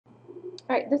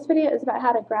Alright, this video is about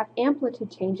how to graph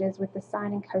amplitude changes with the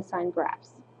sine and cosine graphs.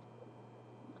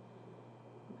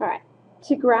 Alright,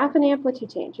 to graph an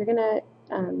amplitude change, you're going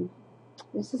to,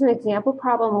 this is an example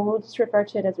problem, and we'll just refer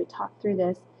to it as we talk through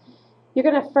this. You're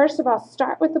going to first of all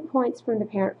start with the points from the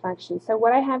parent function. So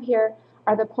what I have here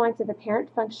are the points of the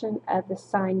parent function of the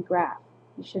sine graph.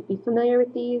 You should be familiar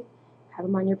with these, have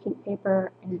them on your pink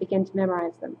paper, and begin to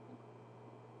memorize them.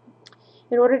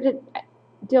 In order to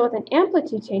deal with an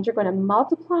amplitude change, you're going to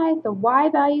multiply the y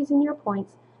values in your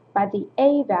points by the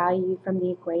a value from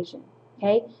the equation.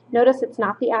 Okay? Notice it's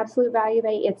not the absolute value of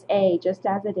a, it's a just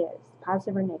as it is,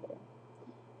 positive or negative.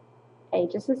 A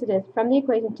just as it is from the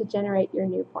equation to generate your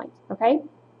new points. Okay?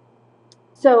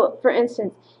 So, for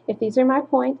instance, if these are my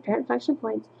points, parent function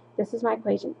points, this is my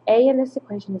equation. A in this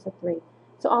equation is a 3.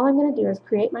 So all I'm going to do is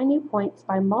create my new points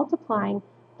by multiplying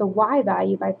the y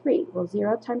value by 3. Well,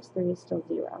 0 times 3 is still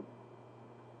 0.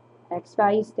 X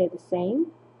values stay the same.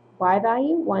 Y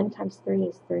value, 1 times 3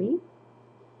 is 3.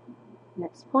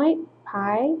 Next point,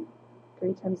 pi,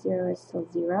 3 times 0 is still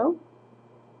 0.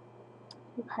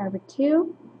 Pi over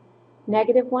 2.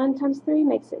 Negative 1 times 3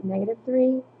 makes it negative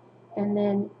 3. And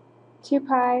then 2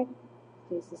 pi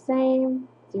stays the same.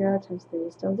 0 times 3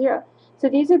 is still 0. So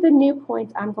these are the new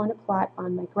points I'm going to plot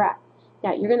on my graph.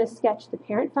 Now, you're going to sketch the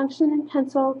parent function in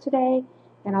pencil today,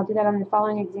 and I'll do that on the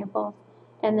following examples.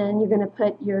 And then you're going to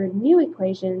put your new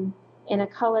equation in a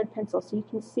colored pencil so you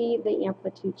can see the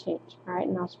amplitude change. All right,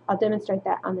 and I'll demonstrate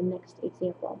that on the next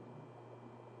example.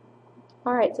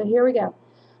 All right, so here we go.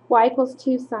 Y equals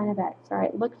 2 sine of x. All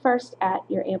right, look first at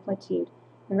your amplitude.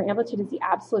 Remember, amplitude is the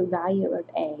absolute value of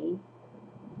A.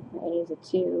 A is a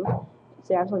 2. So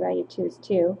the absolute value of 2 is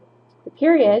 2. The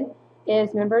period is,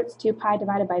 remember, it's 2 pi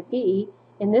divided by b.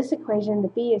 In this equation, the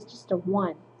b is just a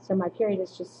 1. So my period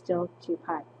is just still 2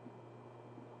 pi.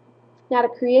 Now to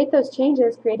create those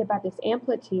changes created by this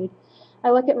amplitude, I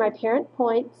look at my parent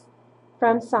points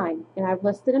from sine, and I've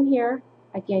listed them here.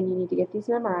 Again, you need to get these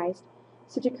memorized.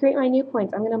 So to create my new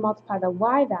points, I'm going to multiply the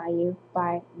y value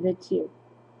by the 2.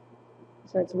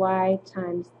 So it's y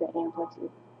times the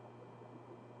amplitude.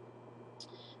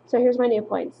 So here's my new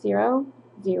point, 0,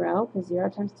 0, because 0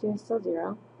 times 2 is still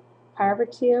 0. Pi over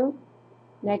 2,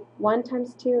 1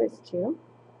 times 2 is 2.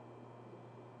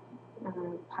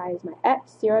 Pi is my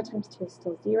x, 0 times 2 is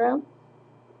still 0.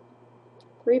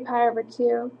 3 pi over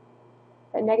 2,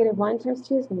 that negative 1 times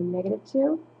 2 is going to be negative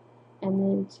 2. And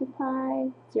then 2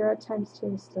 pi, 0 times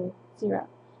 2 is still 0.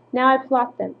 Now I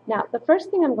plot them. Now the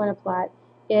first thing I'm going to plot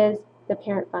is the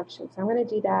parent function. So I'm going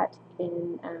to do that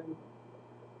in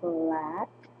black.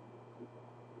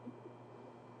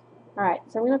 Alright,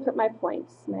 so I'm going to put my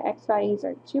points. My x values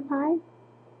are 2 pi.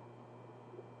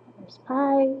 There's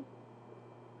pi.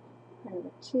 Pi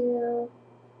over 2,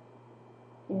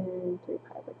 and 3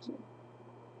 pi over 2.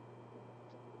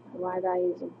 My y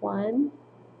value is 1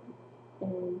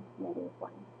 and negative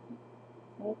 1.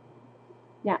 Okay?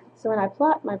 Now, so when I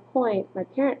plot my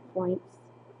parent points,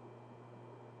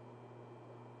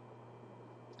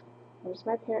 there's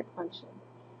my parent function.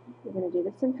 You're going to do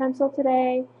this in pencil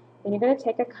today, then you're going to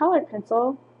take a colored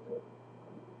pencil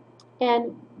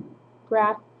and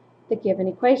graph the given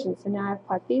equation. So now I've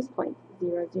plotted these points.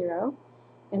 0, 0,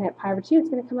 and at pi over 2 it's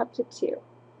going to come up to 2.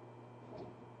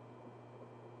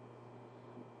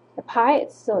 At pi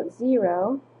it's still at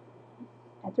 0.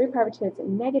 At 3 pi over 2 it's at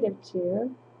negative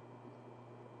 2.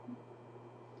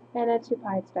 And at 2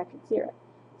 pi it's back at 0.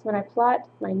 So when I plot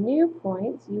my new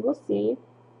points, you will see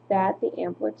that the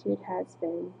amplitude has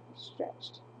been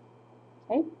stretched.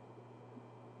 Okay?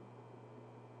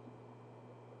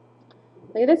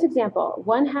 Look at this example.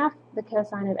 1/2 the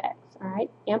cosine of x.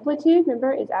 Alright, amplitude,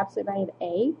 remember, is absolute value of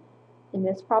a. In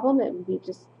this problem, it would be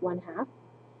just 1/2.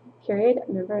 Period,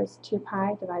 remember, is 2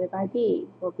 pi divided by b.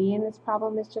 Well, b in this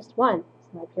problem is just 1,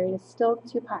 so my period is still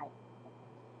 2 pi.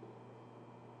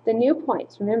 The new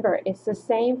points, remember, it's the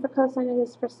same for cosine as it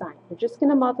is for sine. We're just going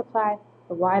to multiply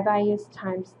the y values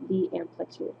times the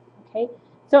amplitude. Okay,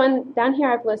 so down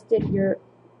here I've listed your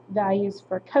values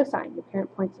for cosine, your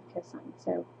parent points of cosine.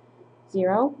 So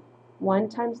 0. 1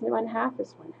 times 1/2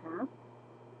 is 1/2.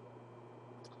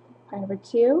 Pi over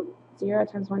 2, 0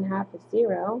 times 1/2 is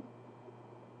 0.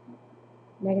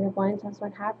 Negative 1 times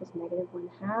 1/2 is negative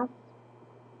 1/2.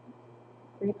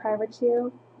 3 pi over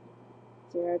 2,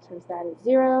 0 times that is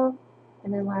 0.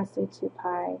 And then lastly, 2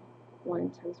 pi,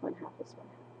 1 times 1/2 is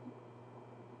 1/2.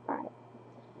 Alright.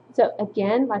 So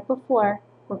again, like before,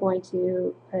 we're going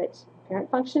to put parent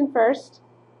function first.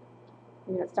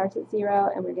 It starts at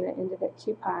 0, and we're going to end it at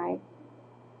 2 pi.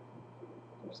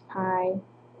 There's pi.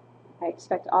 I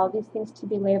expect all these things to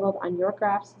be labeled on your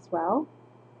graphs as well.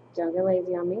 Don't get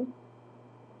lazy on me.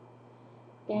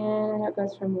 and it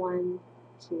goes from 1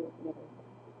 to -1.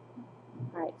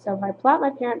 All right, so if I plot my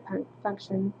parent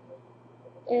function,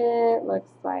 it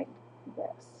looks like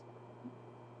this.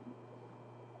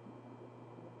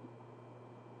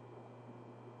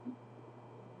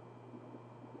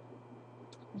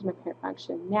 Here's my parent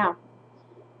function. Now,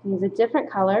 use a different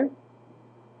color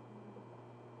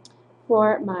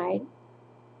for my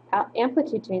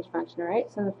amplitude change function, all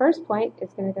right? So the first point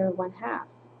is going to go 1/2.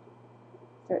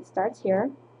 So it starts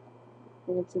here,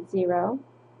 then it's at 0,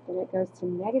 then it goes to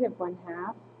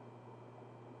 -1/2,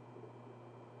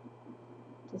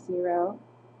 to 0,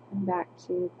 and back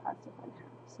to +1/2.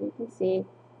 So you can see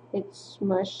it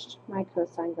smushed my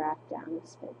cosine graph down a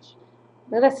smidge.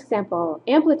 Now this example,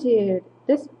 amplitude.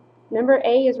 This, remember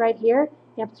A is right here.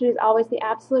 Amplitude is always the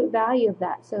absolute value of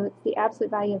that. So it's the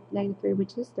absolute value of -3,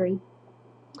 which is 3.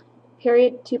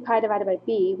 Period 2 pi divided by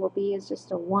b. Well, b is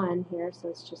just a 1 here, so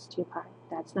it's just 2 pi.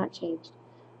 That's not changed.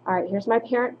 All right, here's my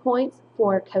parent points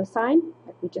for cosine,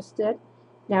 like we just did.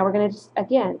 Now we're going to just,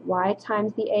 again, y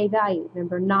times the a value.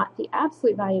 Remember, not the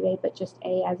absolute value of a, but just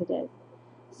a as it is.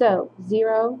 So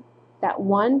 0, that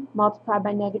 1 multiplied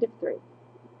by -3.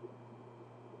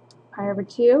 Pi over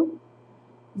 2,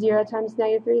 0 times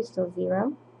 -3 is still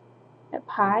 0. At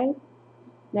pi,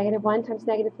 -1 times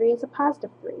 -3 is a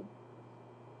 +3.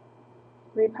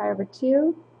 3 pi over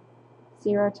 2,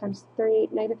 0 times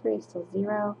 -3 is still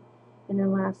 0. And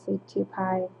then lastly, 2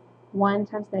 pi, 1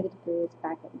 times -3 is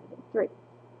back at -3.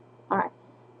 All right,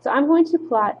 so I'm going to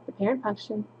plot the parent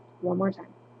function one more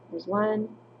time. There's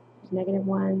 1, there's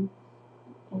 -1,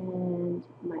 and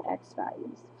my x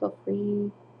values. Feel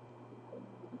free.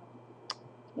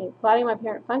 Okay, plotting my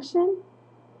parent function.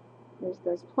 There's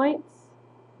those points.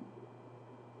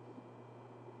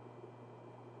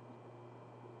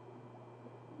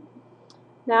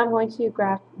 Now I'm going to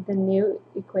graph the new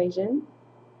equation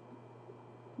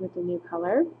with the new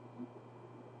color.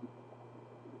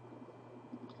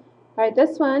 All right,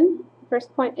 this one,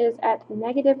 first point is at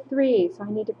 -3, so I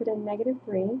need to put in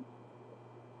 -3.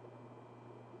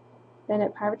 Then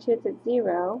at pi over 2, it's at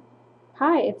 0.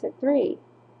 Pi, it's at 3.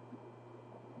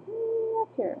 Up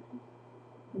here.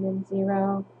 And then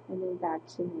 0, and then back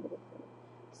to -3.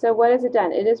 So what has it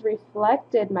done? It has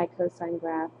reflected my cosine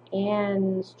graph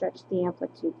and stretched the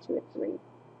amplitude to a 3.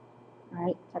 All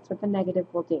right, that's what the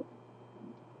negative will do.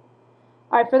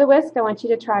 All right, for the whisk, I want you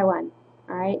to try one.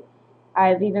 All right,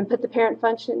 I've even put the parent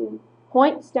function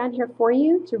points down here for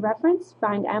you to reference.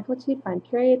 Find amplitude, find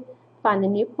period, find the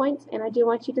new points, and I do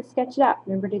want you to sketch it out.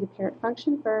 Remember, do the parent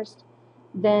function first,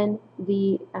 then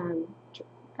the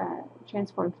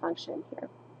transformed function here.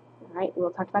 All right,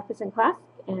 we'll talk about this in class,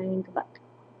 and good luck.